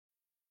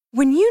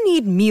When you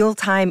need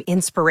mealtime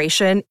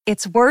inspiration,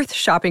 it's worth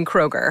shopping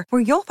Kroger,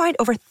 where you'll find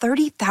over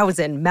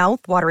 30,000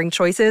 mouth-watering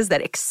choices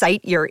that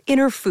excite your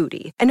inner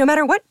foodie. And no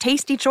matter what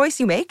tasty choice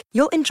you make,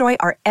 you'll enjoy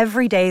our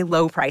everyday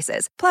low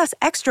prices, plus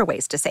extra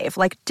ways to save,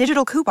 like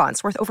digital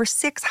coupons worth over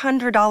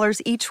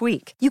 $600 each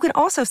week. You can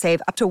also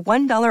save up to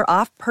 $1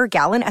 off per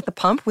gallon at the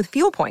pump with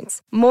fuel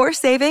points. More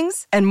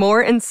savings and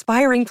more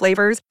inspiring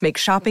flavors make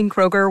shopping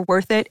Kroger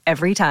worth it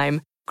every time.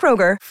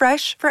 Kroger,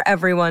 fresh for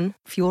everyone.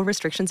 Fuel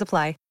restrictions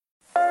apply.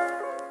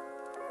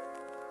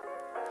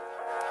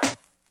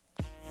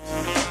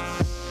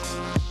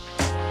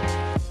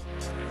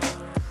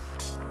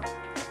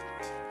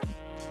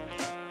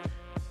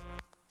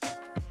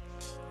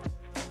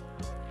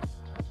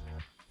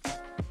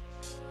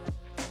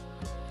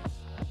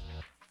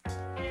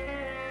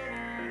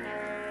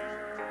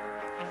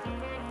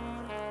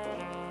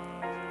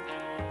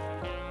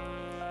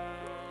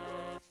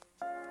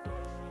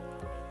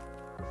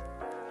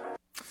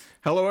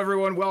 Hello,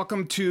 everyone.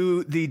 Welcome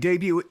to the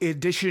debut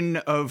edition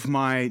of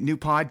my new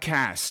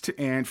podcast.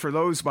 And for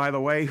those, by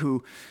the way,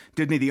 who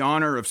did me the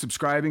honor of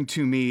subscribing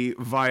to me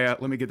via,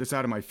 let me get this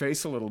out of my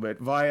face a little bit,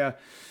 via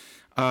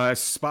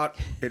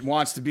it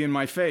wants to be in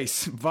my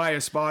face, via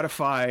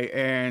Spotify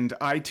and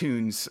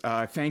iTunes.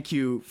 Thank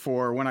you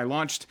for when I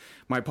launched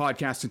my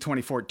podcast in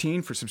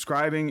 2014 for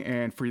subscribing,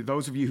 and for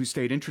those of you who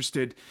stayed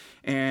interested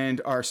and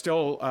are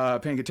still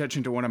paying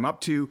attention to what I'm up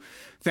to.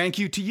 Thank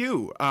you to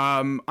you.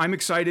 I'm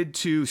excited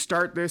to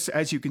start this.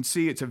 As you can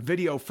see, it's a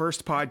video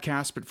first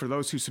podcast, but for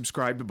those who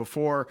subscribed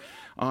before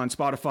on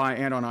Spotify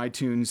and on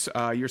iTunes,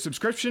 your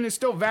subscription is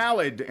still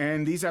valid,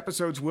 and these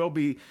episodes will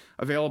be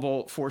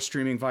available for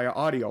streaming via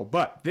audio.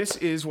 But this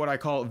is what I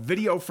call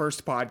video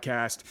first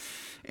podcast,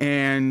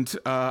 and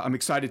I'm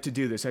excited to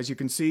do this. As you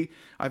can see,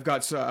 I've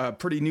got a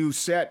pretty new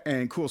set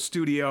and cool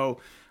studio.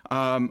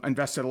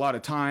 Invested a lot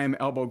of time,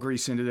 elbow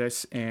grease into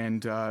this,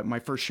 and my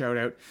first shout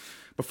out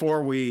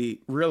before we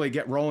really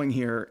get rolling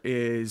here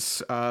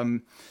is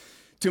to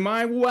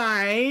my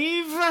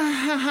wife.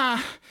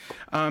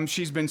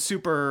 She's been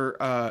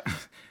super...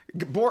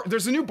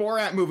 There's a new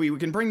Borat movie. We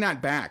can bring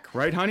that back,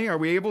 right, honey? Are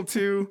we able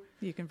to?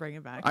 You can bring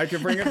it back. I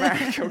can bring it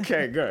back.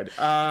 Okay, good.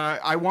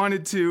 I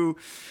wanted to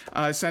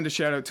send a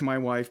shout out to my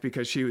wife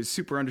because she was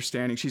super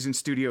understanding. She's in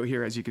studio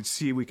here. As you can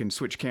see, we can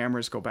switch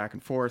cameras, go back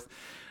and forth.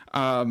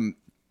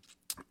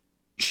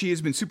 She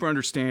has been super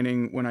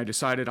understanding when I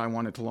decided I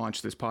wanted to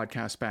launch this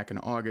podcast back in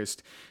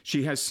August.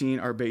 She has seen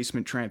our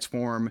basement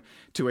transform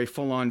to a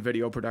full-on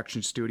video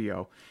production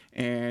studio.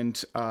 And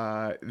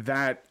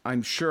that,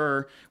 I'm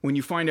sure, when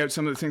you find out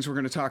some of the things we're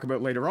going to talk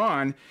about later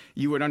on,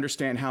 you would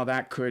understand how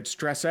that could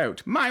stress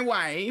out my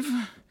wife.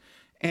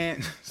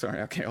 And, sorry,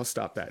 okay, I'll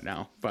stop that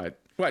now. But,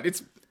 what?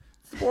 It's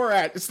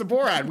Borat. It's the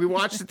Borat. We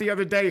watched it the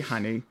other day,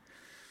 honey.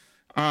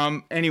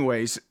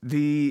 Anyways,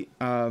 the...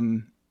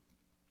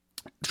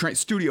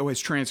 studio has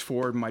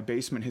transformed. My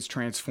basement has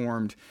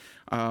transformed,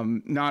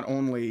 not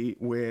only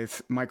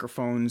with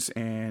microphones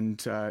and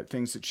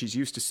things that she's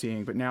used to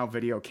seeing, but now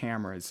video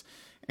cameras.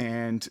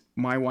 And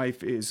my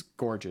wife is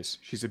gorgeous.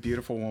 She's a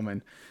beautiful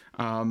woman,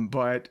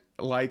 but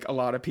like a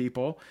lot of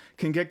people,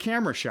 can get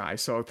camera shy.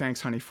 So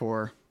thanks, honey,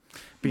 for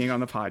being on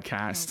the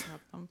podcast. No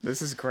problem.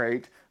 This is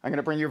great. I'm going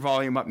to bring your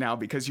volume up now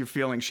because you're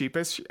feeling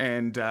sheepish,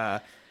 and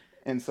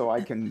so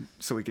we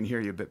can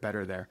hear you a bit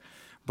better there.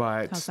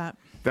 But how's that?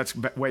 That's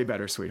way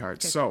better, sweetheart.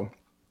 Okay. So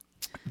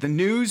the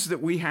news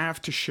that we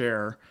have to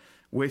share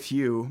with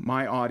you,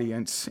 my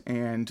audience,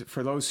 and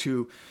for those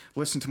who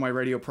listen to my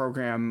radio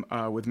program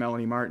with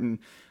Melanie Martin,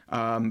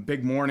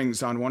 Big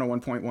Mornings on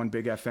 101.1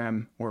 Big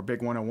FM or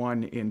Big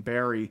 101 in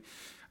Barrie,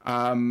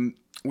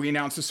 we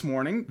announced this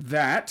morning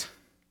that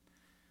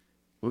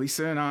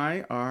Lisa and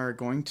I are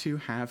going to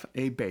have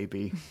a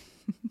baby.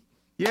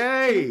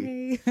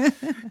 Yay!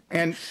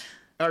 And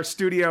our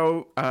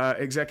studio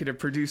executive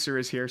producer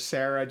is here,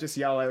 Sarah. Just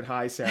yell out,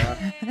 hi, Sarah.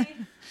 Hey.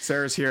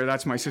 Sarah's here.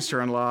 That's my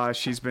sister-in-law.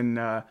 She's been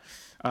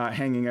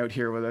hanging out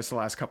here with us the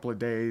last couple of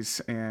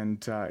days,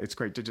 and it's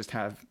great to just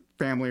have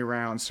family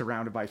around,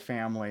 surrounded by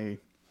family.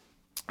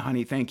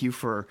 Honey, thank you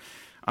for,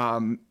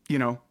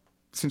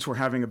 since we're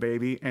having a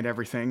baby and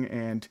everything,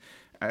 and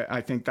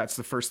I think that's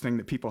the first thing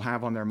that people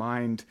have on their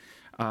mind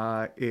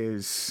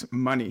is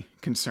money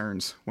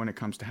concerns when it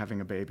comes to having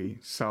a baby.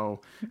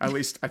 So at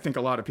least I think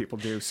a lot of people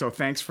do. So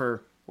thanks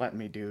for letting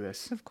me do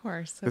this. Of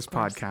course. This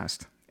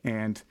podcast.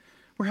 And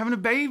we're having a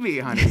baby,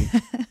 honey.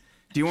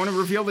 Do you want to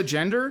reveal the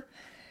gender?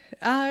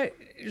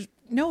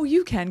 No,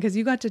 you can, because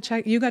you got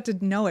to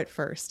know it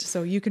first.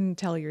 So you can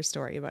tell your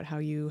story about how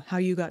you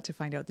got to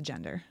find out the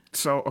gender.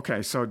 So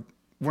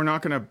we're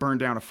not going to burn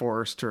down a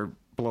forest or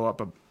blow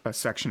up a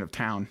section of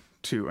town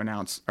to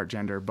announce our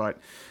gender, but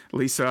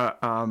Lisa,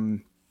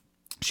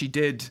 she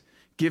did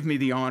give me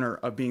the honor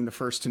of being the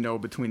first to know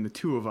between the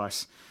two of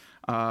us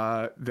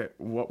that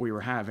what we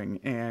were having.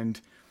 And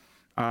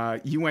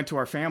you went to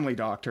our family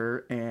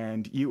doctor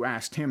and you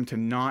asked him to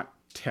not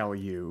tell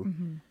you.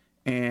 Mm-hmm.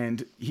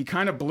 And he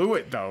kind of blew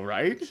it though,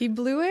 right? He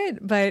blew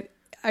it, but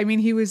I mean,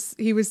 he was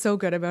so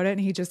good about it, and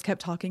he just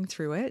kept talking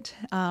through it.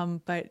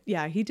 But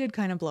yeah, he did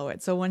kind of blow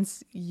it. So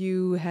once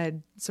you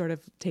had sort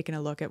of taken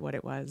a look at what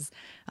it was,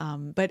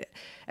 but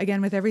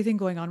again, with everything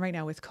going on right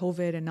now with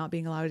COVID and not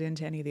being allowed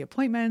into any of the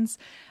appointments,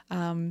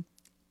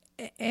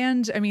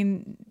 and I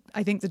mean,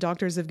 I think the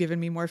doctors have given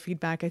me more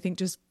feedback. I think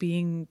just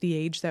being the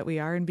age that we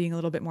are and being a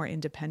little bit more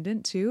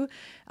independent too.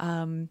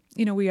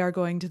 We are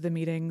going to the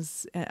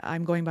meetings.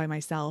 I'm going by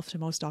myself to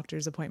most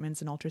doctors'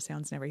 appointments and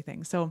ultrasounds and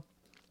everything. So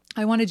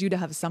I wanted you to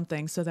have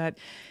something so that,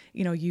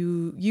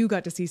 you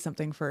got to see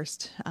something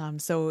first.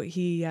 So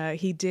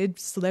he did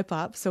slip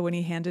up. So when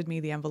he handed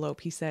me the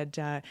envelope, he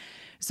said,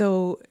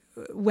 so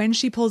when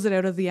she pulls it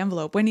out of the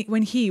envelope,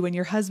 when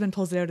your husband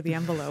pulls it out of the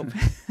envelope.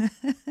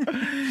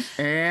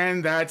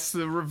 And that's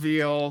the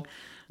reveal.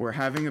 We're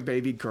having a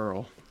baby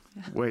girl,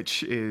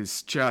 which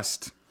is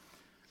just,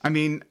 I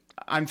mean,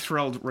 I'm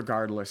thrilled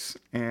regardless.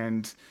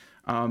 And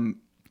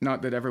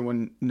not that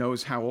everyone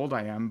knows how old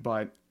I am,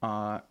 but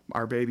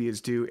our baby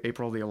is due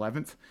April the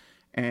 11th.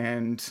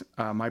 And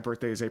my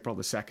birthday is April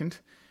the 2nd.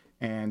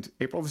 And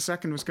April the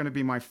 2nd was going to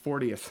be my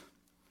 40th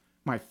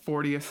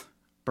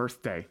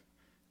birthday.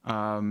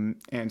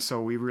 And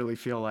so we really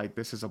feel like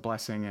this is a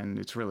blessing, and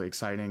it's really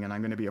exciting, and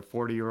I'm going to be a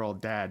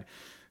 40-year-old dad.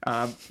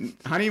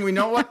 Honey, we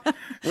know what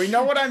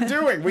I'm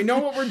doing. We know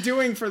what we're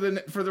doing for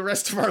the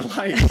rest of our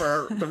life,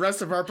 for the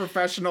rest of our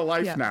professional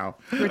life now.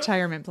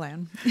 Retirement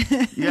plan.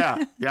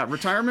 Yeah.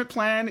 Retirement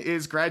plan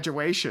is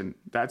graduation.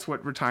 That's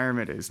what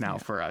retirement is now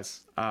for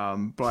us.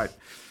 But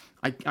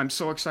I'm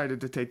so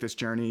excited to take this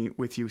journey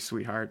with you,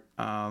 sweetheart.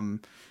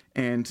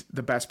 And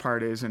the best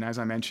part is, and as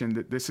I mentioned,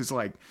 that this is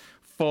like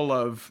full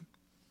of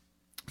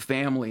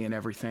family and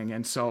everything.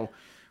 And so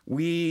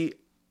we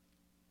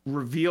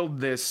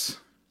revealed this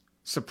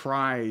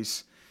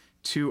surprise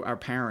to our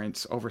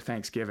parents over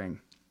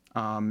Thanksgiving.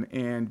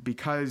 And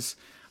because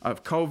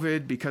of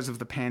COVID, because of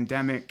the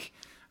pandemic,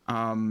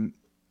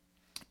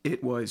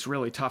 it was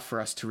really tough for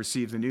us to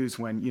receive the news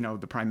when,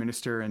 the Prime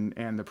Minister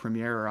and the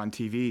Premier are on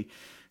TV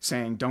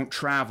saying, don't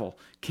travel,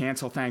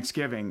 cancel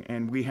Thanksgiving.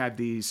 And we had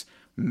these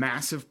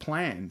massive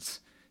plans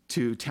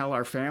to tell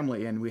our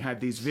family, and we had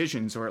these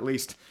visions, or at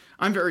least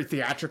I'm very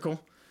theatrical,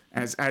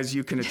 as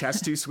you can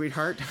attest to,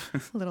 sweetheart.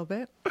 A little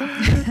bit.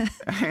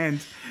 And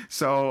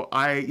so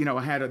I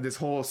had this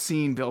whole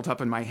scene built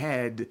up in my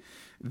head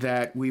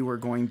that we were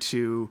going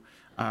to,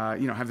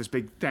 have this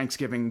big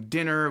Thanksgiving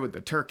dinner with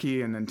the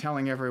turkey, and then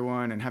telling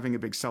everyone and having a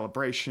big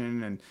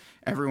celebration, and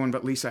everyone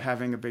but Lisa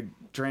having a big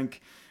drink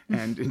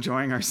and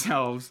enjoying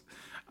ourselves.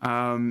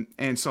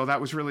 And so that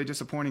was really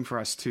disappointing for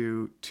us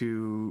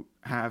to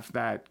have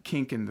that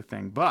kink in the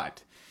thing.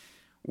 But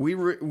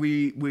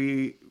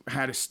we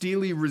had a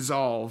steely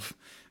resolve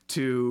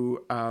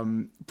to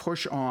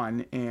push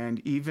on.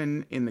 And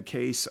even in the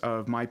case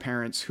of my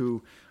parents,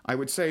 who I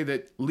would say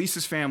that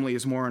Lisa's family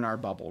is more in our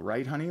bubble,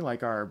 right, honey?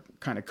 Like our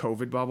kind of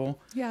COVID bubble.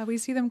 Yeah, we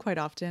see them quite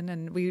often,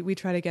 and we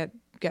try to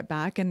get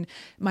back. And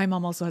my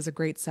mom also has a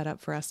great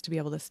setup for us to be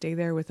able to stay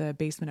there with a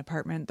basement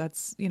apartment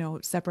that's,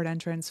 separate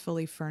entrance,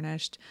 fully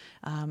furnished.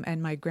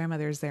 And my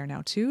grandmother's there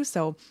now too.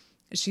 So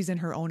she's in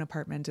her own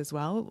apartment as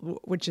well,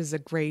 which is a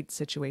great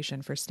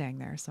situation for staying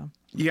there. So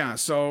yeah,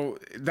 so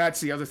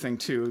that's the other thing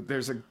too.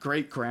 There's a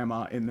great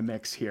grandma in the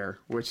mix here,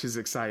 which is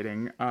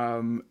exciting.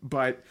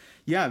 But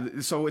yeah,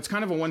 so it's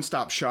kind of a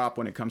one-stop shop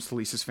when it comes to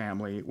Lisa's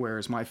family,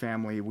 whereas my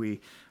family,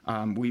 we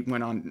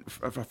went on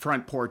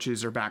front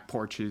porches or back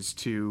porches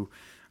to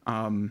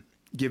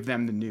give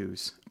them the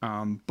news.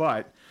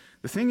 But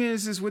the thing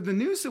is with the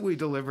news that we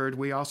delivered,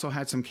 we also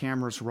had some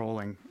cameras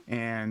rolling.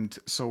 And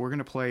so we're going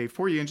to play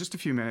for you in just a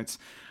few minutes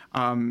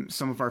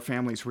some of our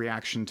family's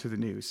reaction to the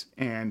news.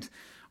 And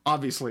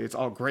obviously, it's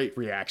all great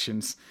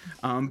reactions,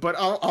 but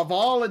of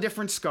all a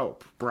different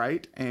scope,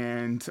 right?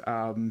 And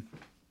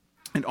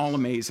all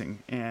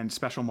amazing and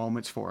special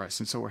moments for us.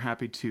 And so we're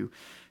happy to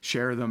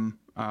share them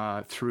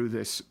through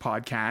this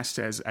podcast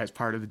as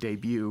part of the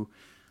debut.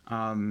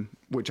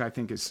 Which I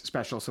think is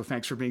special. So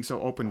thanks for being so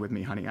open with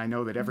me, honey. I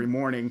know that every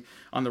morning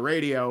on the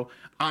radio,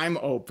 I'm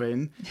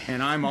open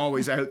and I'm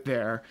always out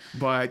there.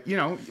 But,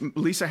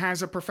 Lisa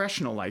has a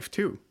professional life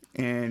too.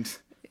 And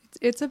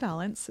it's a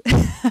balance.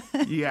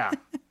 Yeah.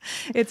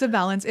 It's a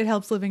balance. It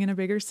helps living in a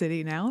bigger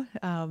city now,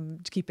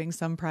 keeping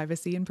some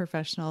privacy and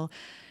professional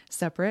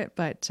separate.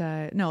 But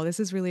no, this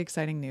is really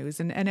exciting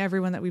news. And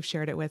everyone that we've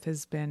shared it with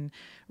has been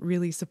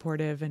really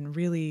supportive and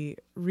really,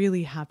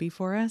 really happy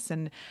for us.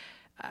 And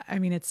I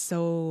mean, it's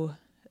so,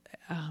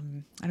 I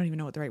don't even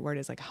know what the right word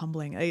is, like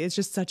humbling. It's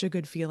just such a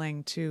good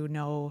feeling to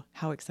know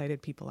how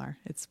excited people are.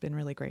 It's been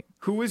really great.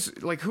 There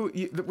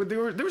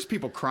was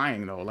people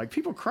crying though. Like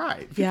people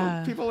cried.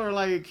 People are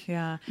like,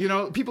 yeah.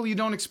 People you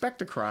don't expect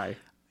to cry.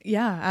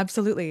 Yeah,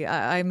 absolutely.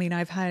 I mean,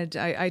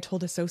 I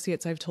told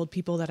associates, I've told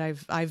people that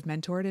I've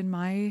mentored in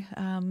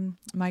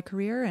my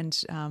career,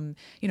 and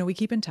we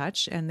keep in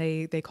touch, and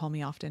they call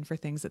me often for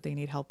things that they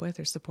need help with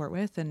or support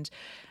with, and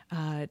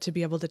to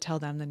be able to tell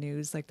them the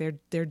news, like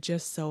they're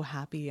just so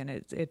happy, and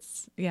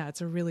it's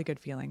a really good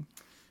feeling.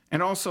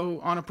 And also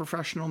on a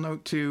professional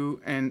note too,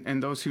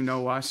 and those who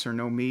know us or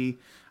know me,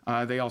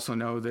 they also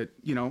know that,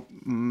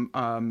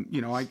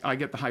 I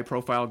get the high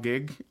profile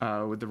gig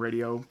with the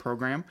radio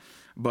program,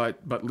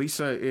 but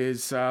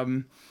Lisa's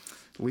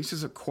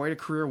quite a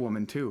career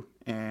woman too.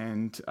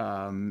 And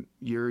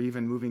you're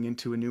even moving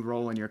into a new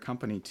role in your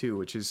company too,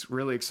 which is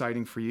really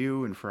exciting for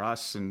you and for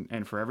us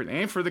and for everything,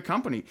 and for the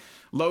company.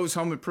 Lowe's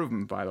Home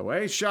Improvement, by the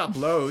way. Shop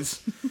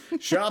Lowe's.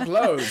 Shop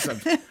Lowe's. I'm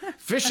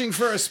fishing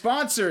for a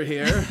sponsor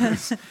here.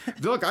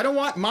 Look, I don't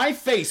want my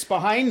face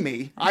behind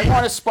me. I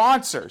want a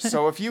sponsor.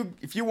 So if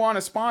you want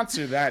to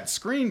sponsor that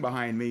screen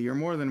behind me, you're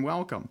more than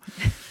welcome.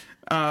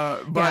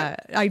 Yeah,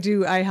 I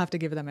do. I have to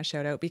give them a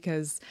shout out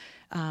because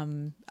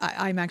I'm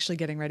actually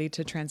getting ready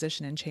to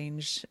transition and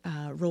change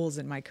roles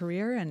in my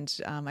career. And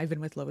I've been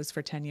with Lowe's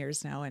for 10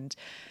 years now. And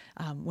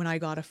when I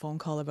got a phone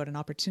call about an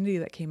opportunity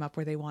that came up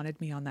where they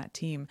wanted me on that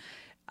team,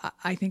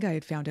 I think I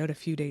had found out a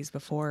few days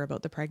before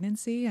about the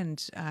pregnancy.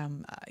 And,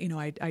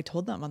 I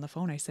told them on the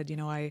phone, I said,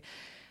 I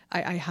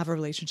have a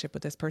relationship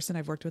with this person.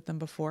 I've worked with them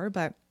before,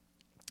 but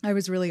I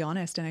was really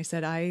honest. And I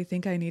said, I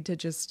think I need to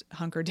just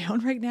hunker down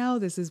right now.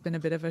 This has been a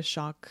bit of a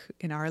shock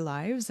in our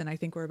lives. And I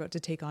think we're about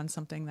to take on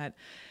something that,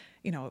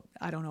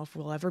 I don't know if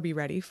we'll ever be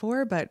ready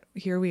for, but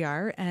here we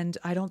are. And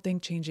I don't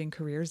think changing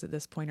careers at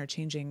this point or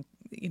changing,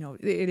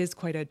 it is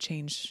quite a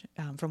change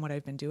from what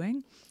I've been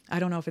doing. I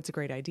don't know if it's a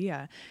great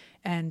idea.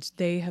 And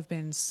they have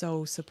been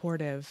so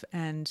supportive,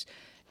 and,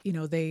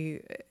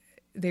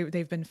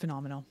 they've been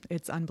phenomenal.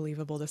 It's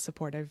unbelievable, the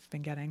support I've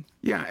been getting.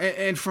 Yeah,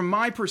 and from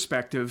my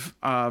perspective,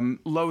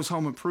 Lowe's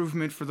Home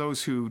Improvement, for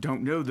those who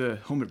don't know the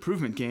home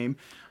improvement game,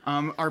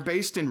 are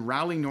based in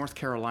Raleigh, North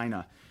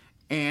Carolina.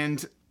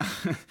 And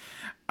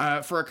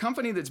for a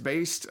company that's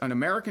an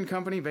American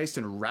company based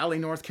in Raleigh,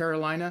 North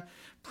Carolina,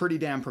 pretty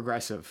damn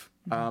progressive.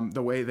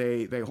 The way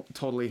they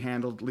totally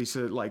handled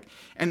Lisa,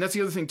 and that's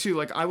the other thing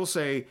too. I will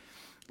say,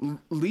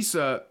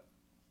 Lisa,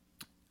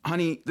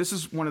 honey, this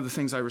is one of the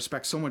things I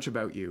respect so much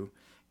about you,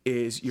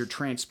 is your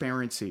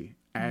transparency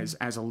as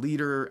a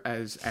leader,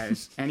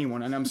 as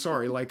anyone. And I'm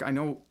sorry, I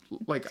know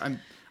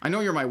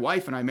you're my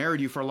wife, and I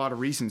married you for a lot of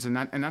reasons, and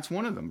that's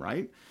one of them,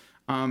 right?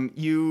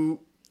 You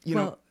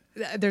know.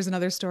 There's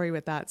another story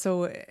with that.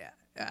 So,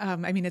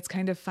 it's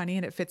kind of funny,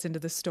 and it fits into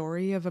the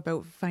story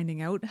about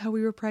finding out how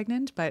we were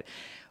pregnant. But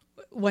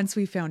once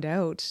we found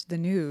out the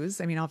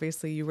news,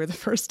 obviously you were the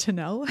first to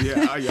know.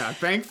 Yeah,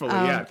 thankfully.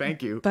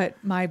 Thank you. But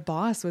my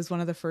boss was one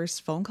of the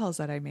first phone calls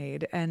that I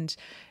made. And,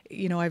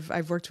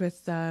 I've worked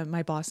with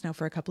my boss now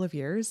for a couple of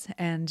years,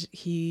 and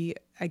he,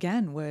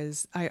 again,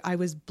 I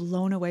was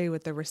blown away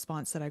with the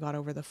response that I got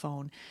over the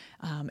phone.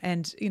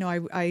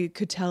 I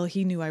could tell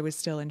he knew I was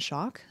still in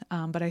shock.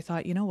 But I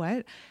thought, you know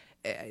what?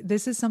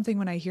 This is something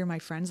when I hear my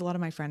friends, a lot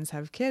of my friends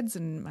have kids,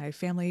 and my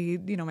family,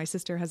 my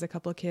sister has a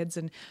couple of kids,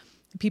 and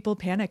people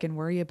panic and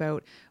worry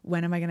about,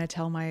 when am I going to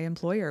tell my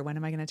employer? When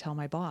am I going to tell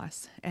my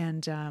boss?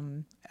 And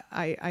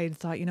I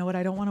thought, you know what?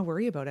 I don't want to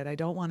worry about it. I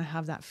don't want to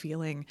have that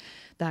feeling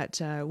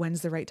that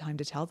when's the right time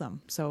to tell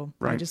them. So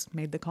I just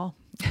made the call.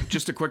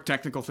 Just a quick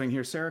technical thing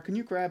here. Sarah, can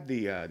you grab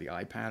the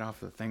iPad off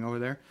the thing over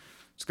there?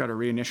 Just got to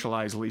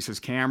reinitialize Lisa's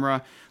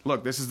camera.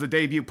 Look, this is the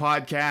debut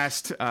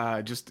podcast.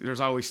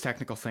 There's always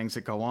technical things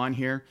that go on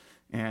here.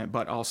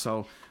 But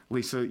also,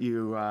 Lisa,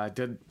 you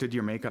did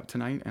your makeup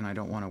tonight, and I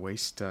don't want to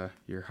waste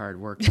your hard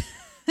work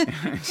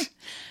and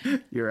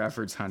your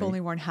efforts, honey. I've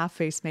only worn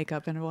half-face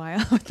makeup in a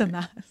while with the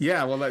mask.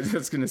 Yeah, well,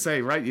 that's going to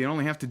say, right? You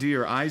only have to do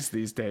your eyes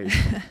these days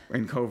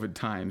in COVID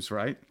times,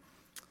 right?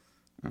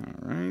 All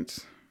right.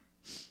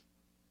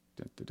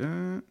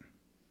 Da-da-da.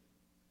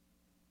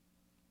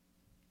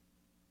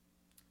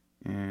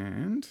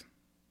 And...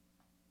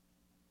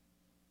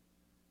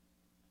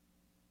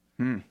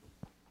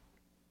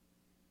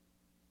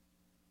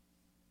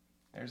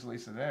 There's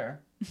Lisa there.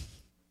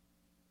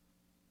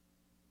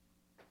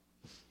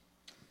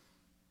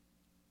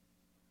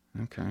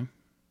 Okay.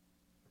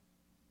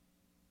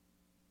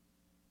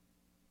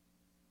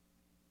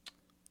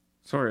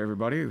 Sorry,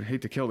 everybody. I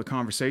hate to kill the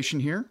conversation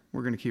here.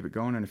 We're going to keep it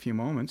going in a few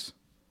moments.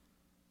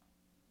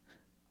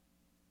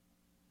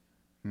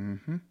 I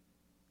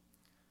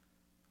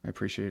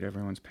appreciate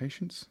everyone's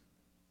patience.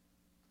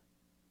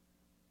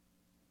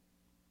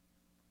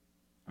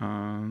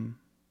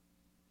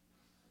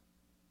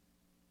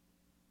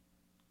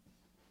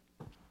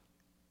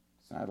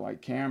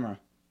 Satellite camera.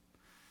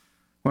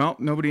 Well,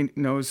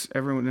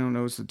 everyone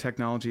knows the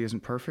technology isn't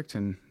perfect,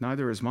 and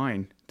neither is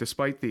mine,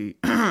 despite the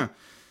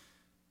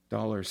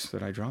dollars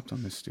that I dropped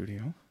on this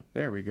studio.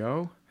 There we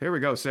go. Here we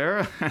go,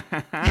 Sarah.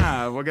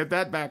 We'll get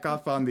that back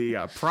up on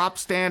the prop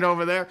stand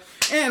over there,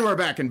 and we're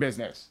back in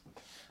business.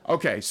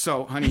 Okay,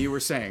 so, honey, you were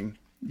saying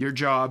your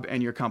job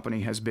and your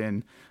company has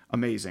been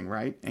amazing,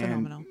 right?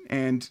 Phenomenal.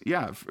 And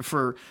yeah,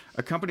 for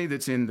a company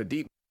that's in the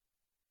deep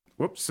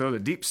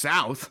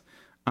South,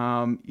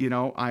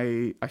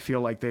 I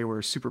feel like they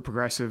were super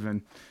progressive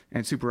and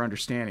super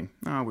understanding.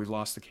 Oh, we've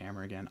lost the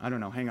camera again. I don't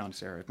know. Hang on,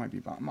 Sarah. It might be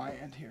about my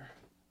end here.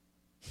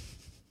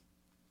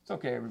 It's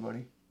okay,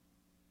 everybody.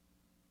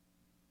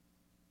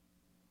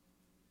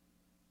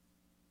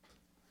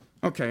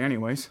 Okay,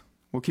 anyways,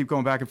 we'll keep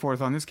going back and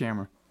forth on this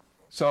camera.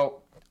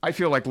 So I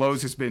feel like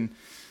Lowe's has been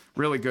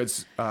really good,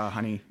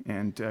 honey,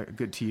 and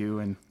good to you,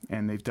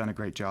 and they've done a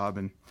great job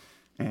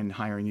and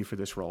hiring you for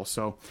this role.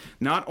 So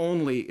not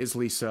only is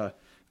Lisa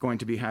going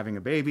to be having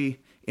a baby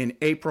in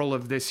April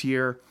of this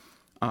year,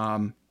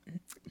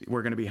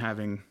 we're going to be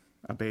having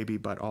a baby,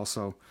 but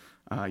also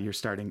you're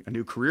starting a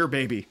new career,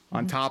 baby,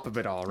 on top of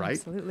it all, right?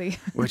 Absolutely.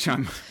 which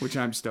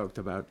I'm stoked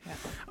about.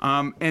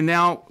 Yeah. And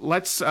now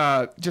let's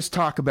just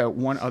talk about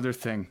one other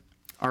thing.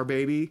 Our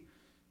baby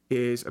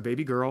is a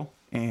baby girl,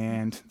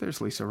 and there's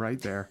Lisa right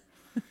there.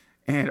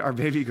 And our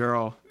baby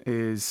girl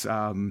is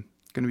going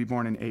to be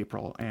born in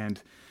April.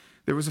 And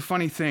there was a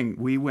funny thing.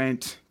 We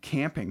went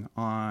camping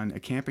on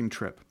a camping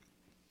trip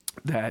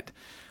that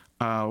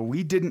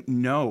we didn't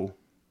know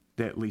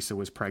that Lisa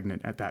was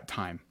pregnant at that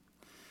time.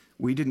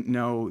 We didn't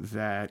know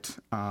that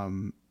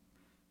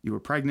you were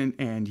pregnant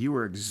and you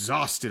were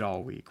exhausted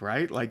all week,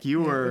 right? Like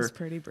you were. It was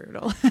pretty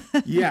brutal.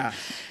 Yeah.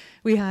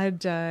 We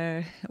had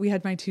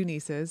my two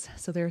nieces,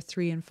 so they're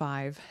 3 and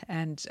 5,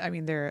 and I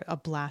mean they're a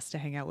blast to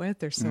hang out with.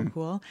 They're so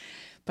cool,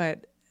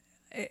 but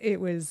it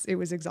was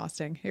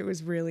exhausting. It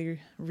was really,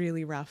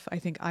 really rough. I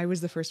think I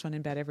was the first one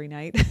in bed every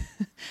night.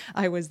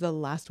 I was the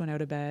last one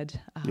out of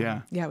bed.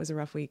 Yeah, it was a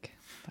rough week.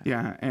 But.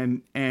 Yeah,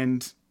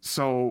 and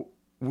so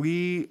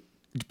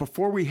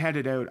before we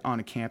headed out on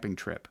a camping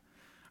trip,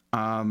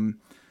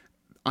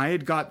 I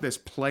had got this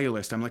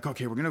playlist. I'm like,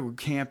 okay, we're gonna go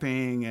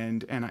camping,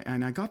 and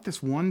I got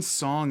this one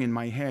song in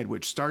my head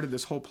which started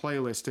this whole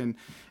playlist,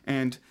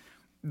 and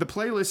the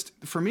playlist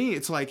for me,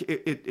 it's like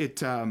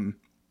it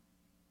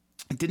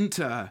didn't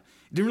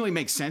really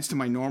make sense to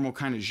my normal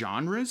kind of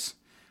genres.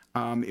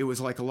 It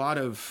was like a lot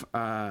of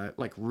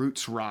like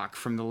roots rock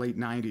from the late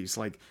 90s,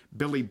 like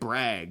Billy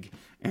Bragg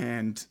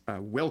and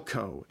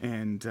Wilco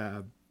and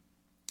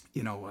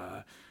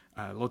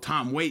little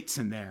Tom Waits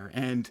in there,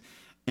 and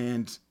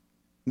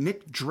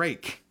Nick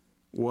Drake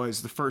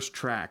was the first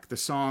track. The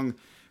song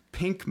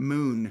Pink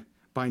Moon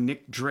by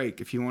Nick Drake,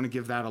 if you want to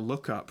give that a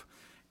look up.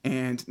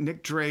 And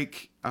Nick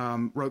Drake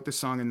wrote the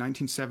song in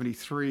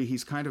 1973.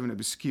 He's kind of an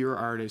obscure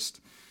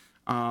artist.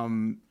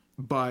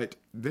 But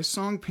this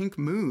song, Pink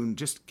Moon,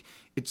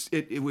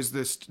 it was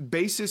this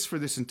basis for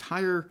this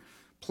entire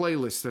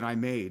playlist that I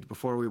made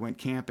before we went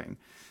camping.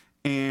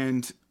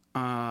 And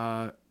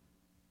I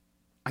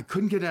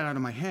couldn't get it out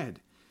of my head.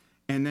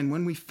 And then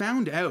when we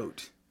found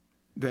out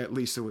that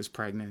Lisa was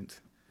pregnant,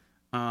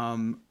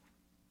 I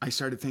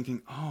started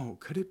thinking, oh,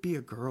 could it be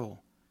a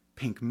girl?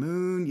 Pink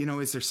Moon,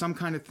 is there some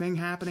kind of thing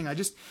happening? I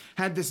just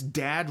had this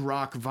dad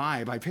rock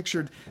vibe. I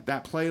pictured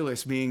that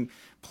playlist being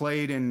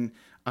played in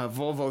a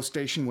Volvo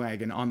station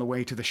wagon on the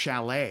way to the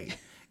chalet,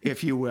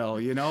 if you will,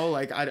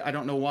 like I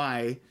don't know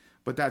why,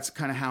 but that's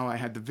kind of how I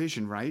had the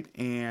vision, right?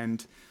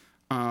 And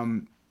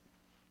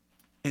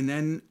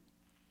then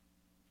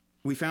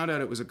we found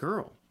out it was a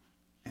girl,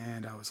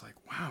 and I was like,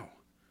 wow.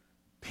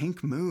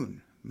 Pink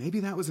Moon. Maybe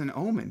that was an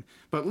omen.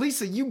 But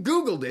Lisa, you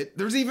Googled it.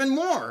 There's even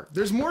more.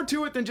 There's more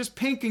to it than just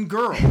pink and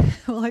girl.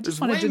 Well, I just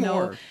wanted to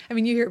know. I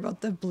mean, you hear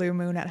about the blue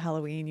moon at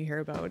Halloween. You hear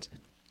about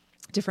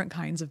different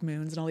kinds of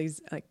moons and all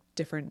these like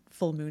different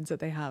full moons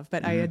that they have.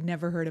 But I had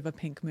never heard of a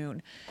pink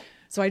moon.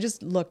 So I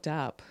just looked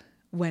up,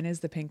 when is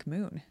the pink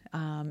moon?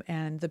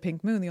 And the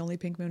pink moon, the only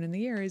pink moon in the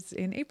year, is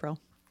in April.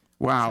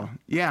 Wow. So,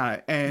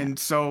 yeah. And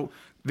so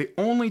the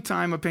only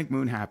time a pink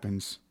moon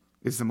happens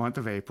is the month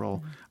of April.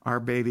 Mm-hmm.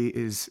 Our baby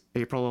is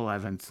April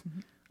 11th. Mm-hmm.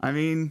 I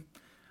mean,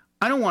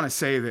 I don't want to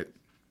say that,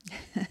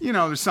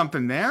 there's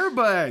something there,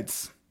 but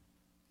there's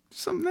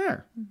something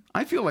there.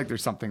 I feel like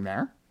there's something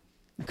there.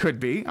 Could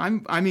be.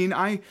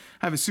 I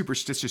have a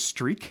superstitious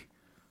streak.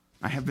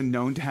 I have been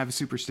known to have a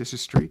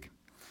superstitious streak.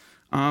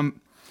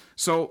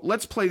 So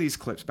let's play these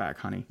clips back,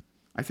 honey.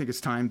 I think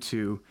it's time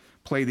to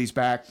play these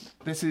back.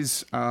 This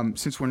is,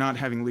 since we're not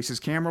having Lisa's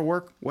camera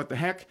work, what the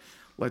heck?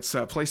 Let's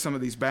play some of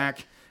these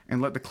back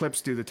and let the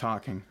clips do the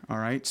talking, all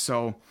right?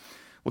 So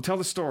we'll tell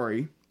the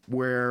story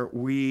where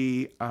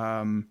we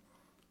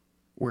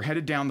were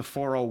headed down the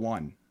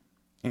 401,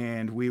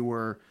 and we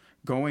were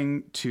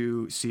going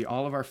to see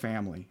all of our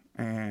family.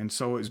 And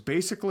so it was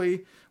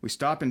basically, we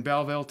stopped in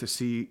Belleville to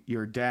see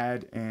your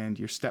dad and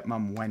your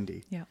stepmom,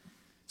 Wendy. Yeah.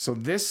 So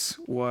this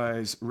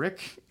was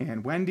Rick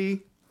and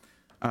Wendy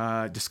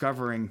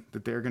discovering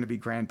that they're going to be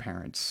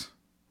grandparents.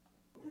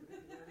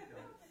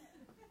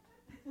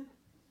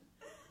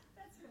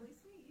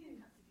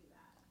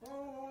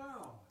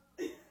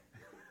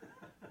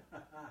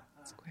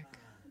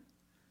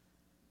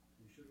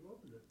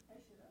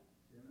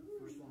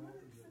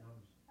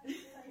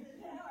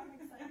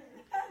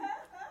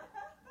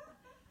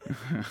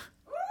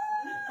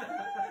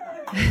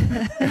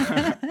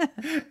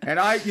 And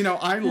I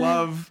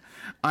love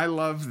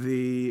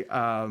the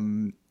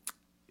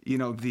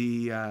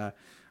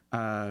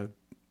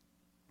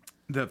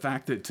the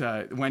fact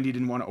that Wendy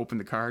didn't want to open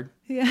the card.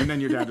 Yeah. And then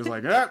your dad was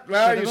like,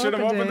 you should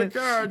have opened the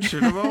card.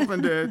 Should have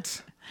opened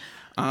it.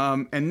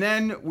 And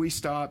then we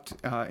stopped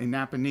in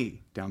Napanee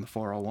down the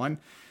 401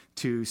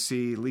 to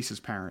see Lisa's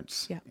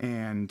parents. Yeah.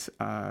 And,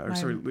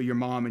 your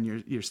mom and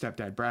your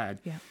stepdad, Brad.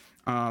 Yeah.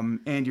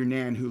 And your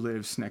nan who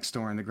lives next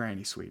door in the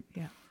granny suite.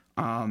 Yeah.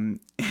 And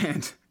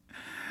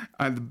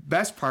the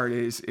best part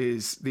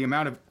is the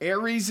amount of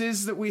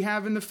Arieses that we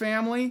have in the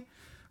family.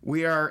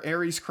 We are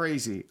Aries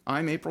crazy.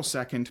 I'm April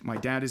 2nd. My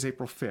dad is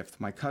April 5th.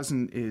 My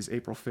cousin is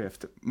April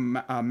 5th.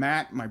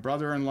 Matt, my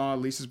brother-in-law,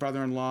 Lisa's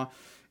brother-in-law,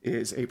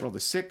 is April the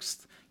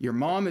 6th. Your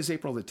mom is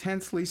April the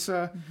 10th,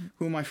 Lisa. Mm-hmm.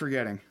 Who am I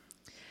forgetting?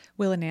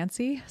 Will and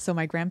Nancy. So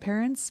my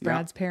grandparents,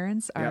 Brad's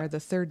parents, are the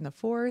 3rd and the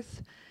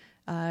 4th.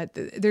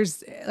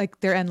 There's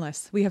they're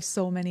endless. We have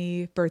so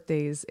many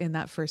birthdays in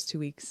that first 2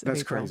 weeks.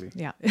 That's April. crazy.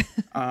 Yeah.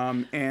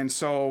 And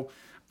so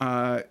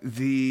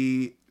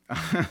the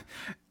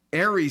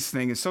Aries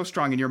thing is so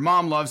strong, and your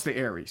mom loves the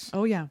Aries.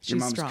 Oh yeah, she's your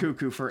mom's strong.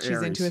 cuckoo for Aries.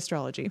 She's into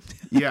astrology.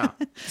 Yeah.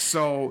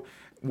 So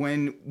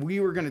when we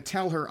were going to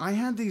tell her, I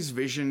had these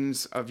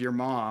visions of your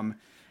mom.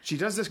 She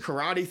does this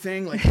karate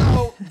thing, like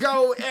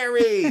go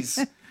Aries.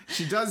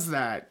 She does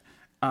that.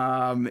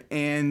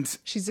 And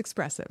she's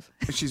expressive.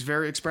 She's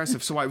very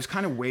expressive. So I was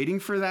kind of waiting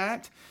for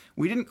that.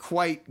 We didn't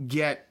quite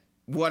get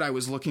what I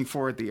was looking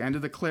for at the end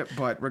of the clip,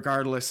 but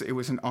regardless, it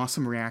was an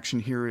awesome reaction.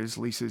 Here is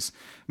Lisa's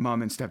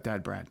mom and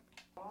stepdad, Brad.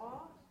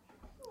 Are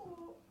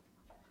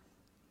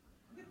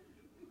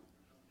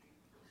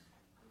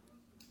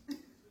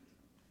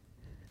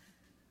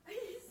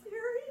you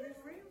serious? I'm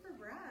waiting for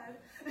Brad.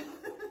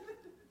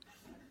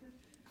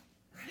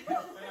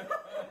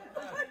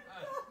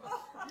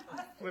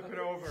 Flip it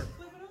over.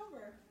 Flip it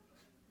over.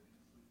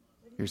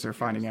 Here's her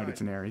finding out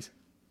it's an Aries.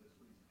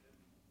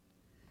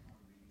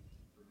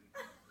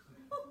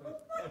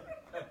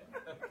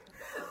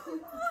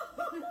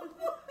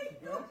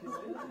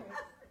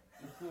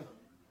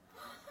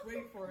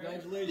 Wait for it.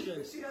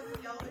 Congratulations. She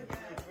hasn't yelled again.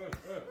 It's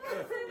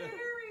an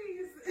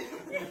Aries.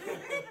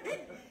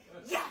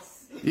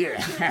 Yes.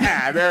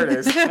 Yeah, there it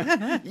is.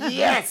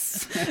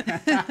 Yes.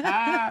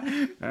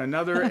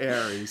 Another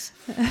Aries.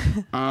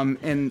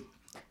 And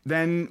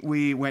then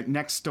we went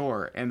next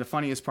door. And the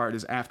funniest part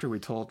is after we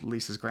told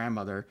Lisa's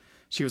grandmother,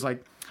 she was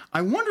like,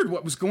 I wondered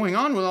what was going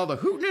on with all the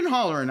hooting and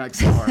hollering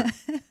next door.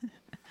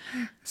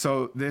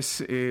 So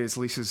this is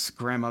Lisa's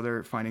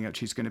grandmother finding out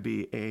she's going to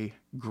be a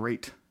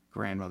great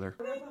grandmother.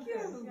 Thank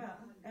you. Yeah,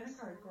 and a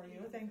card for you.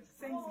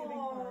 Thanksgiving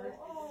card.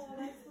 Oh,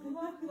 that's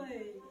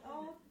lovely.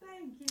 Oh,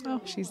 thank you. Oh,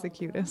 she's the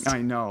cutest.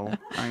 I know.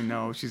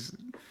 She's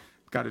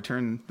got to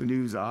turn the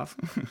news off.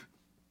 Oh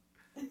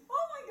my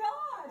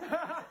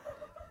God.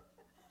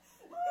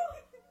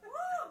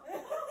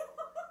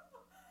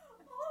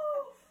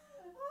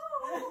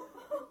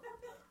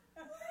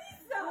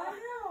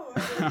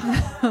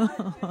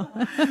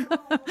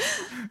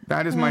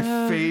 That is my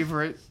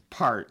favorite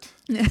part.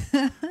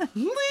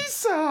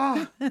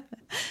 Lisa!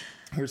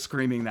 Her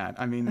screaming that.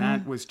 I mean,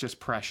 that was just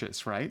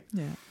precious, right?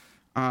 Yeah.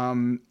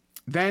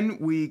 Then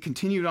we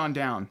continued on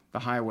down the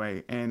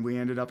highway, and we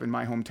ended up in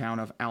my hometown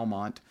of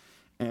Almont,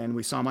 and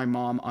we saw my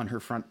mom on her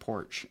front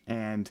porch.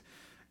 And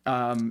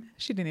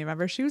she didn't even have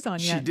her shoes on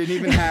yet. she didn't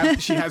even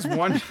have. She has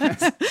one.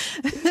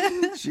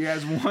 She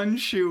has one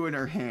shoe in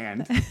her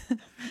hand,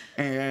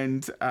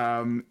 and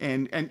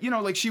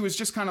she was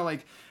just kind of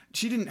like,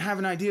 she didn't have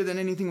an idea that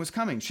anything was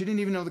coming. She didn't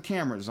even know the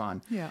camera was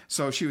on. Yeah.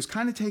 So she was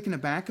kind of taken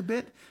aback a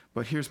bit.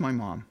 But here's my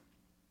mom.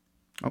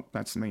 Oh,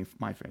 that's me,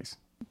 my face.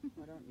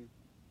 Why don't you?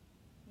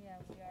 Yeah,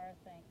 we are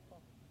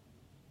thankful.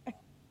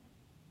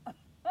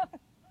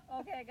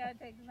 Okay, I gotta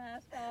take the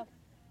mask off.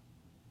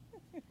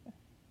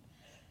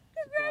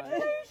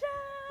 Congratulations!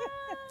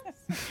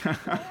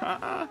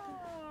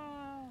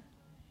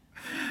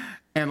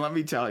 And let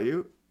me tell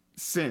you,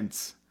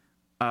 since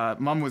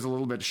Mom was a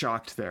little bit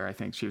shocked there, I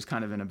think she was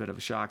kind of in a bit of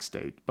a shock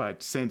state.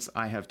 But since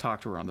I have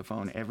talked to her on the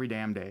phone every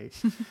damn day,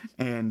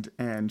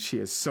 and she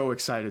is so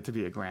excited to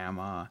be a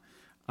grandma.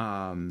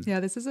 Yeah,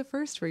 this is a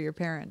first for your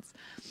parents.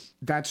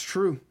 That's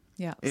true.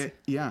 Yeah.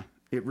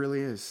 It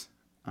really is.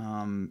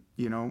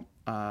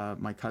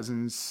 My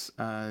cousins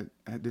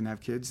didn't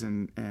have kids,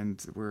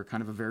 and we're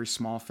kind of a very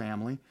small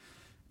family.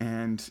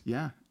 And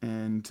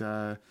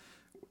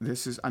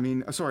this is,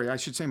 I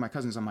should say my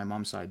cousins on my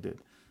mom's side did.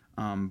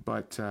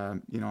 But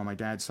on my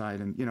dad's side,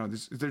 and,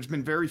 there's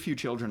been very few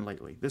children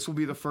lately. This will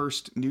be the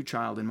first new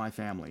child in my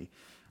family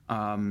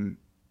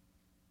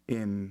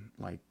in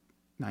like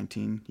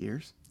 19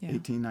 years, Yeah.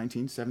 18,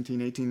 19,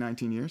 17, 18,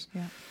 19 years.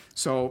 Yeah.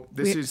 So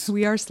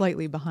we are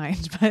slightly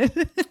behind, but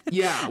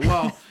yeah,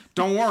 well,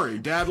 don't worry.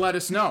 Dad let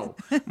us know.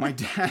 My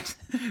dad,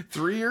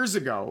 3 years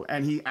ago,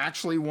 and he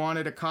actually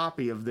wanted a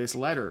copy of this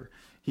letter.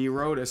 He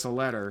wrote us a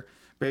letter,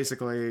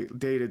 basically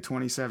dated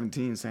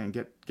 2017, saying,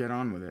 get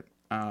on with it.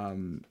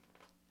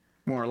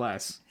 More or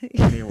less.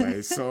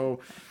 Anyway, so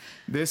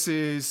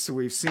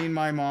we've seen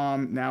my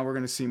mom. Now we're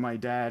going to see my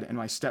dad and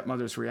my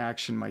stepmother's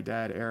reaction, my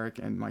dad, Eric,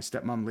 and my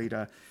stepmom,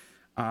 Lita,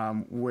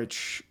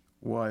 which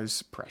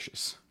was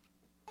precious.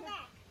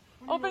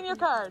 Open your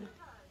card.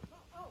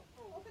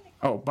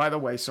 Oh, by the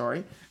way,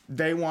 sorry.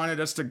 They wanted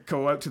us to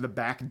go out to the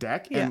back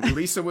deck, and Yeah.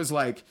 Lisa was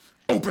like,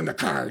 "Open the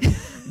card.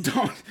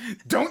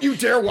 Don't you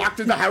dare walk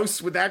to the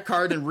house with that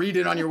card and read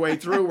it on your way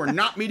through. We're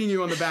not meeting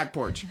you on the back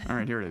porch." All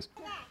right, here it is.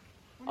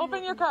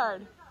 Open your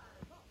card.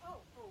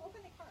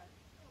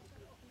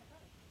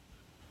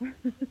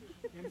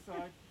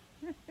 Inside.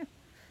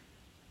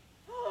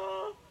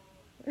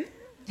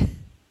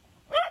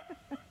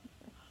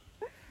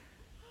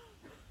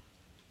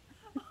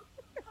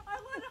 I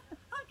want to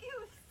hug you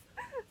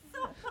so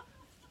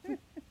much.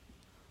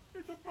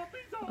 It's a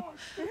puppy dog.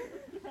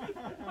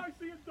 I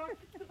see a duck.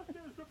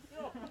 There's a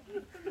pill.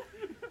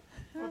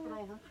 Flip it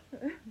over.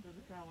 There's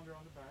a calendar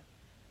on the back.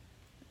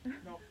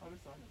 No, other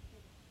side.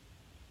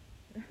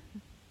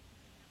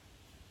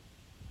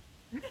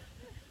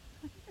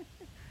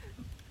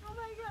 Oh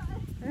my God.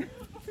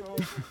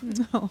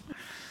 No.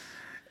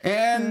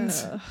 And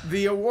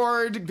the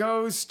award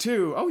goes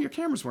to, oh, your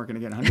camera's working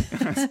again, honey.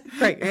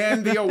 Great.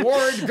 And the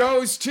award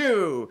goes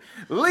to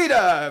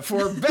Lita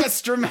for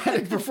Best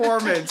Dramatic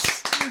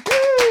Performance.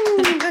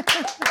 Woo!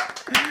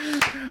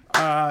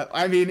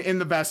 I mean, in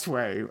the best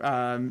way.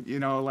 You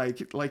know,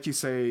 like you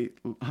say,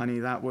 honey,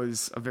 that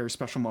was a very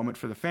special moment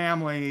for the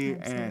family.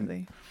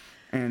 Absolutely.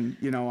 And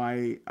you know,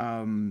 I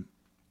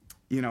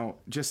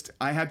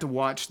had to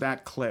watch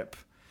that clip.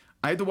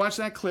 I had to watch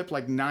that clip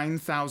like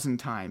 9,000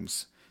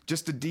 times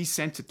just to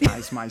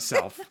desensitize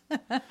myself,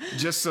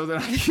 just so that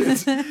I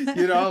could,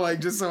 you know,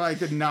 like just so I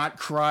could not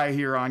cry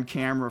here on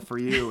camera for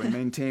you and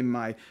maintain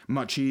my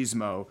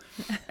machismo.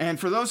 And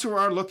for those who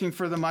are looking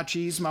for the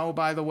machismo,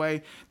 by the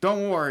way,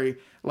 don't worry.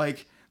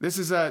 Like this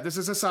is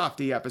a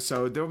softy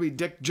episode. There'll be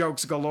dick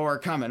jokes galore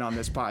coming on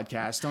this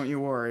podcast. Don't you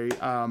worry.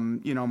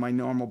 You know, my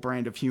normal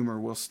brand of humor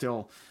will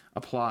still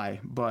apply.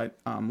 But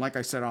like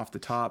I said off the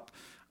top,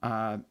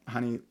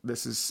 honey,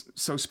 this is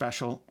so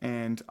special,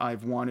 and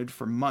I've wanted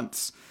for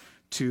months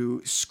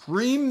to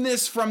scream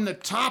this from the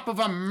top of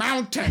a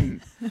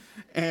mountain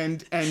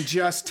and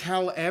just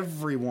tell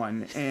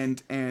everyone.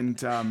 And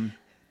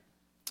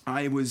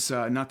I was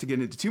not to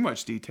get into too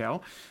much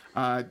detail.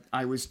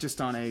 I was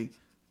just on a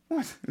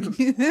what?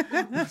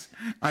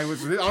 I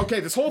was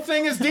okay. This whole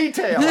thing is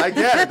detail. I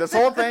get it. This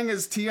whole thing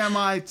is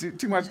TMI,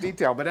 too much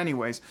detail. But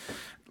anyways.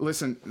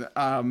 Listen,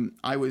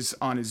 I was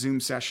on a Zoom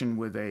session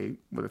with a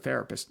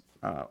therapist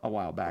a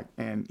while back,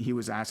 and he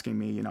was asking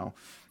me, you know,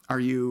 are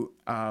you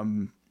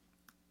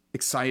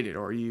excited,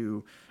 or are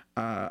you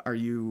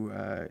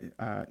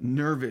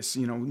nervous?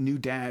 You know, new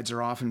dads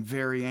are often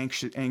very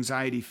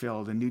anxiety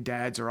filled, and new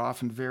dads are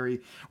often very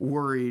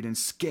worried and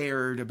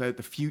scared about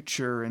the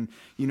future. And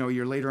you know,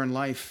 you're later in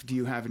life. Do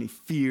you have any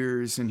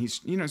fears? And he's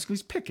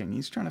picking.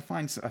 He's trying to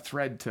find a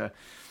thread to,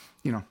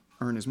 you know,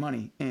 earn his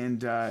money.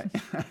 And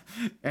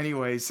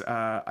anyways,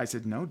 I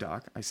said, "No,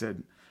 doc." I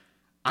said,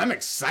 "I'm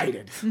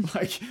excited."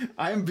 Like,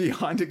 I am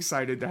beyond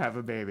excited to have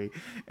a baby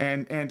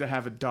and to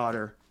have a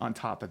daughter on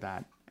top of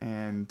that.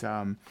 And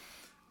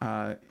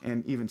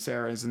even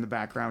Sarah is in the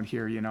background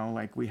here, you know,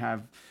 like we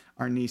have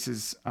our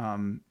nieces,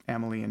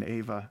 Emily and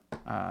Ava,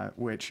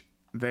 which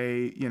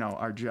they, you know,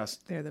 are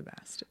They're the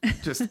best.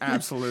 just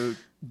absolute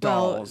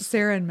Well, dolls.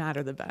 Sarah and Matt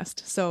are the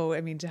best. So,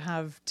 I mean, to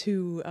have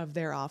two of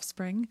their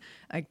offspring,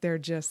 like they're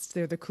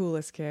the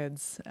coolest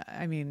kids.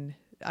 I mean,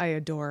 I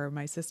adore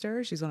my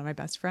sister. She's one of my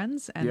best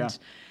friends. And, Yeah.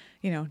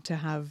 you know, to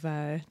have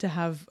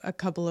a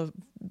couple of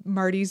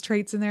Marty's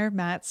traits in there,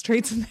 Matt's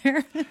traits in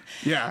there.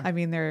 Yeah. I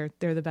mean, they're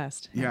the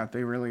best. Yeah,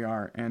 they really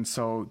are. And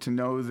so to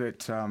know that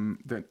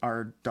that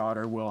our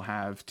daughter will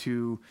have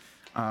two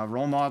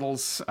role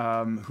models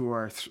who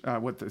are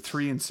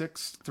 3 and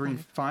 6, 3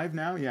 and 5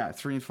 now. Yeah,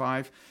 3 and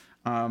 5.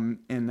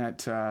 And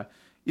that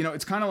you know,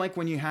 it's kind of like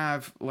when you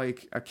have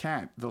like a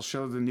cat. They'll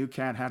show the new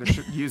cat how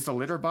to use the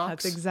litter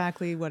box. That's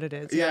exactly what it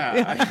is.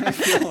 Yeah, I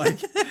feel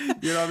like,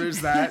 you know,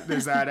 there's that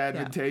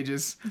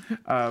advantageous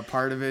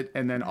part of it,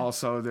 and then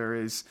also there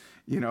is,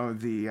 you know,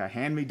 the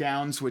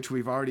hand-me-downs, which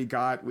we've already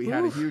got. We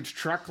had a huge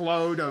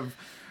truckload of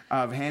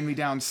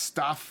hand-me-down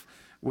stuff,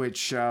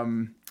 which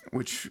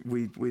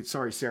we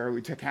sorry, Sarah,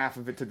 we took half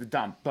of it to the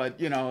dump, but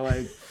you know,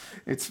 like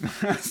it's,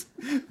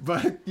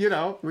 but you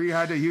know, we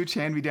had a huge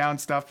hand-me-down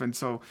stuff, and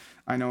so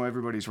I know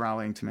everybody's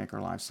rallying to make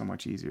our lives so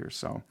much easier.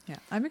 So Yeah,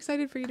 I'm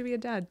excited for you to be a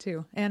dad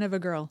too, and of a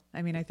girl.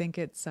 I mean, I think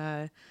it's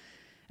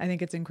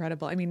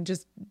incredible. I mean,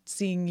 just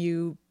seeing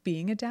you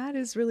being a dad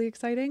is really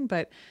exciting,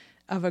 but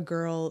of a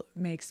girl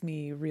makes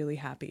me really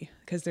happy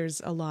because there's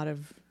a lot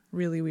of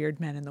really weird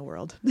men in the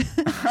world,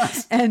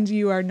 and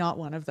you are not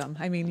one of them.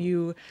 I mean,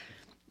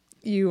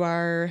 you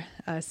are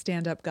a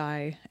stand-up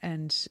guy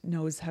and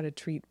knows how to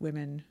treat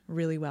women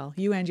really well.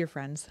 You and your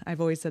friends. I've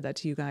always said that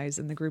to you guys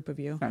in the group of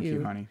you. thank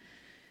you, honey.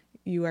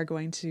 You are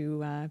going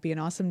to be an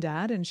awesome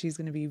dad, and she's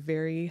going to be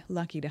very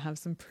lucky to have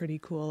some pretty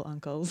cool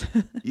uncles.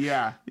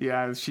 Yeah,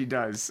 she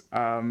does.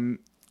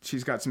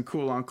 She's got some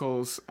cool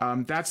uncles.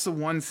 That's the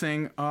one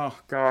thing. Oh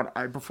God!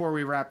 Before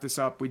we wrap this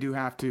up, we do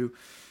have to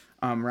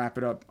wrap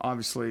it up.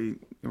 Obviously,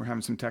 we're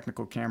having some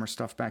technical camera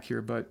stuff back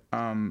here, but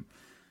the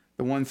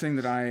one thing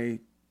that I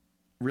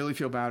really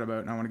feel bad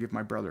about, and I want to give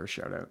my brother a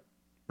shout out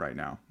right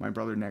now. My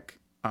brother Nick.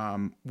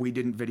 we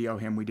didn't video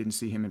him. We didn't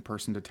see him in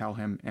person to tell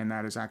him. And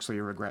that is actually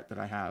a regret that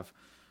I have.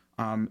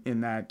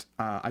 In that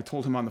I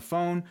told him on the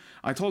phone.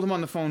 I told him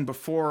on the phone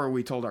before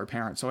we told our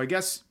parents. So I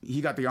guess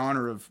he got the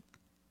honor of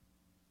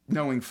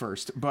knowing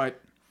first. But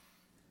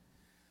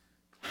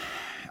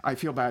I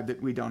feel bad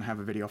that we don't have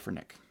a video for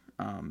Nick,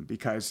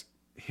 because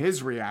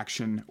his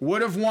reaction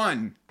would have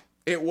won.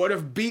 It would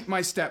have beat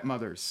my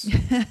stepmother's.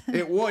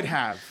 It would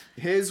have.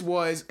 His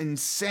was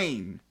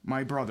insane,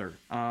 my brother.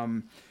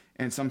 And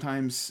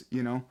sometimes,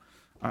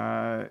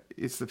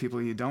 it's the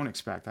people you don't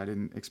expect. I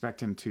didn't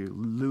expect him to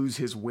lose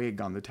his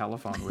wig on the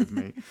telephone with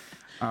me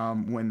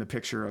when the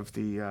picture of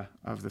the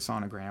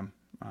sonogram,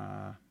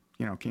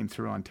 came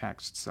through on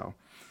text. So,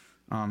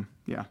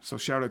 So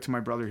shout out to my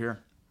brother here.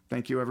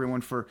 Thank you,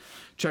 everyone, for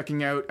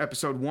checking out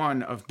episode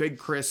 1 of Big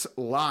Chris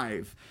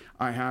Live.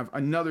 I have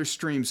another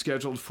stream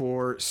scheduled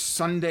for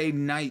Sunday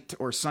night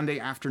or Sunday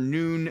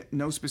afternoon.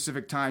 No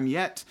specific time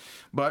yet,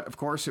 but of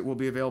course it will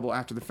be available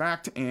after the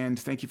fact. And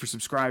thank you for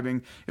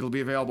subscribing. It'll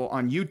be available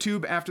on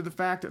YouTube after the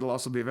fact. It'll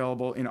also be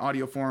available in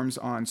audio forms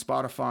on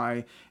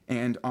Spotify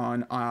and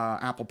on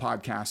Apple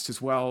Podcasts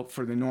as well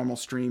for the normal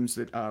streams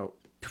that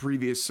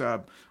previous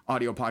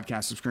audio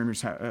podcast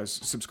subscribers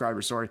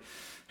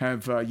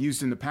have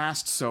used in the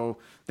past. So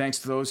thanks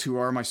to those who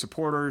are my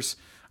supporters.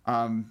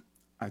 I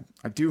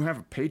do have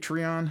a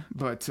Patreon,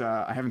 but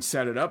I haven't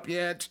set it up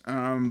yet.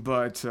 I'm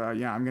going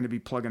to be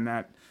plugging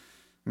that.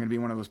 I'm going to be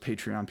one of those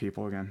Patreon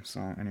people again. So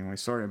anyway,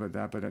 sorry about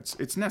that, but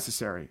it's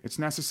necessary. It's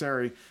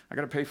necessary. I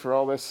got to pay for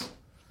all this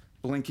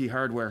blinky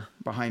hardware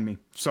behind me.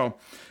 So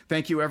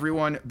thank you,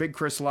 everyone. Big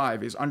Chris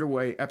Live is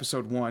underway.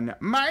 Episode 1.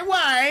 My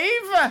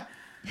wife!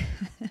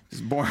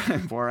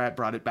 Borat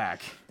brought it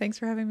back. Thanks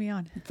for having me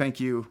on. Thank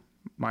you,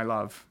 my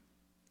love,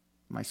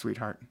 my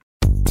sweetheart.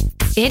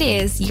 It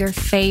is your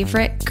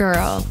favorite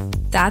girl.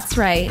 That's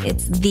right.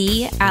 It's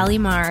the Allie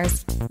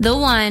Mars, the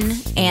one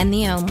and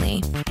the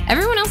only.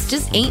 Everyone else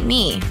just ain't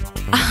me.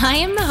 I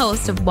am the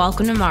host of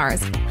Welcome to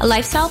Mars, a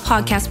lifestyle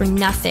podcast where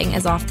nothing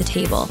is off the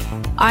table.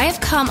 I have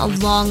come a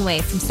long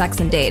way from sex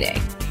and dating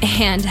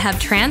and have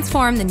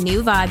transformed the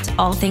new vibe to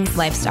all things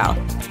lifestyle.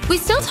 We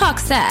still talk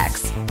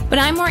sex, but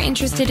I'm more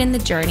interested in the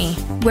journey,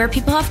 where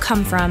people have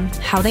come from,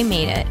 how they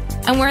made it,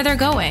 and where they're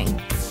going.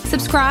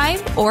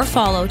 Subscribe or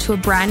follow to a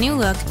brand new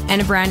look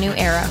and a brand new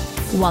era.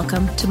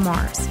 Welcome to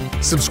Mars.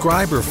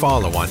 Subscribe or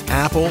follow on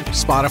Apple,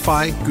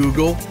 Spotify,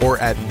 Google, or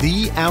at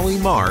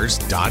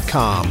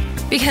thealliemars.com.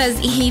 Because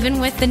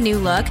even with the new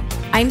look,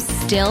 I'm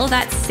still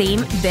that same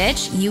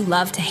bitch you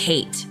love to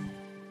hate.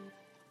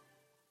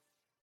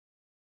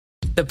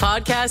 The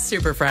Podcast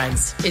Super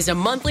Friends is a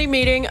monthly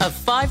meeting of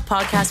 5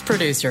 podcast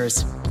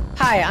producers.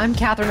 Hi, I'm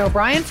Catherine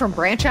O'Brien from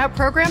Branch Out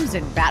Programs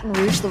in Baton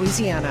Rouge,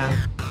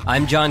 Louisiana.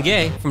 I'm John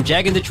Gay from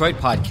Jag and Detroit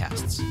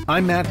Podcasts.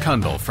 I'm Matt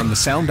Kundle from the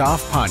Sound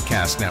Off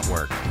Podcast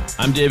Network.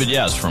 I'm David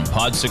Yes from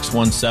Pod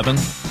 617,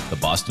 the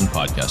Boston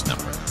Podcast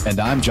Network. And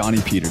I'm Johnny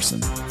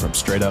Peterson from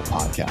Straight Up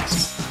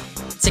Podcasts.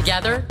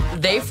 Together,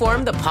 they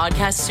form the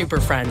Podcast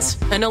Super Friends,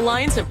 an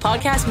alliance of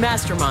podcast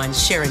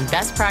masterminds sharing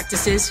best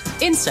practices,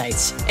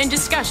 insights, and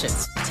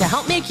discussions to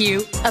help make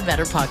you a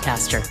better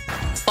podcaster.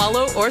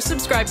 Follow or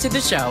subscribe to the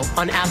show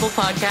on Apple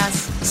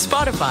Podcasts,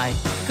 Spotify,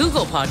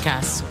 Google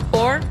Podcasts,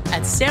 or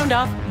at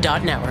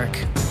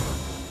soundoff.network.